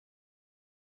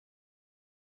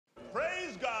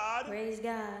Praise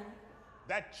God.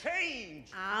 That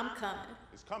change I'm coming.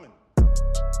 is coming.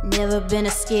 Never been a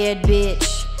scared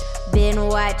bitch. Been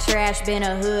white trash, been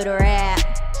a hood rat.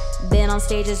 Been on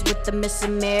stages with the Miss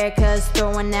Americas,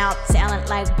 throwing out talent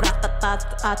like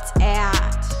bratata.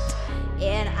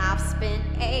 And I've spent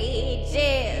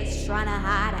ages trying to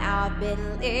hide how I've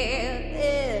been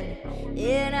living.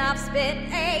 And I've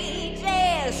spent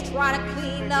ages trying to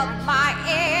clean up my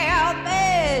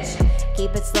image.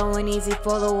 Keep it slow and easy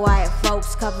for the white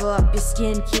folks. Cover up your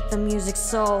skin, keep the music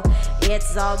soul.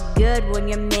 It's all good when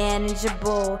you're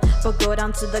manageable, but go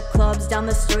down to the clubs down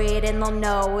the street and they'll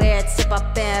know it's hip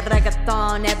hop and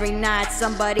reggaeton. Every night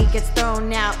somebody gets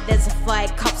thrown out, there's a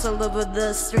fight, cops all over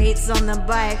the streets on the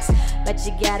bikes. But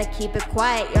you gotta keep it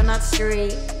quiet, you're not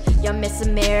street. You're Miss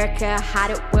America,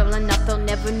 hide it well enough they'll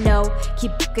never know.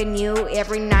 Keep booking you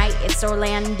every night, it's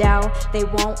Orlando. They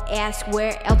won't ask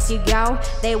where else you go,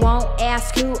 they won't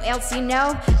ask who else you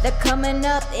know. They're coming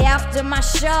up after my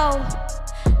show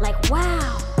like,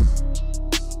 wow,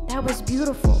 that was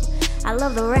beautiful. I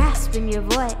love the rasp in your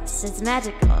voice, it's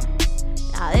magical.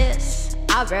 Now this,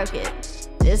 I broke it.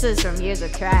 This is from years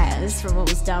of crying, this is from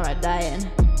almost downright dying.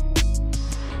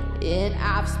 And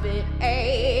I've spent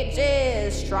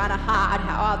ages trying to hide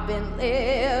how I've been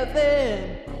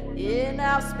living. And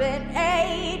I've spent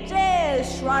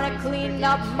ages trying to clean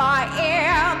up my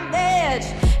image.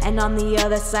 And on the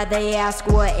other side they ask,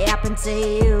 what happened to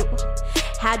you?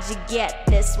 How'd you get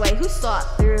this way? Who saw it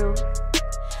through?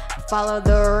 Follow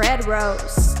the red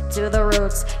rose to the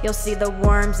roots. You'll see the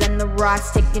worms and the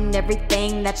rocks taking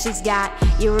everything that she's got.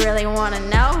 You really wanna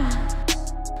know?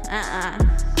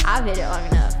 I've hit it long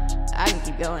enough. I can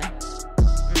keep going.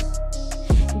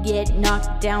 Get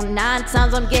knocked down 9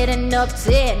 times, I'm getting up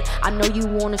 10. I know you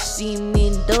wanna see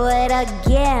me do it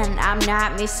again. I'm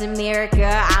not Miss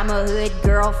America, I'm a hood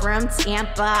girl from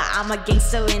Tampa. I'm a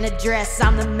gangster in a dress,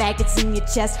 I'm the maggots in your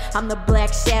chest. I'm the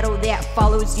black shadow that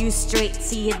follows you straight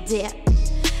to your death.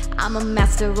 I'm a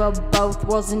master of both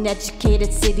worlds, an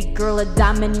educated city girl, a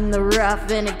diamond in the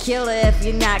rough, and a killer if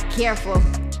you're not careful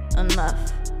enough.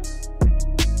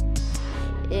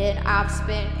 And I've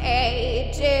spent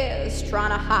ages trying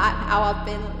to hide how I've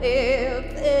been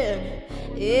living.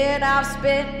 And I've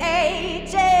spent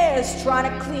ages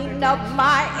trying to clean up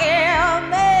my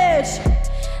image.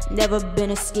 Never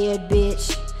been a scared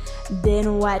bitch.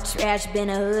 Been white trash, been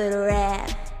a hood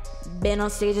rat. Been on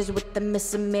stages with the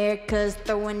Miss Americas,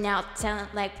 throwing out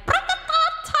talent like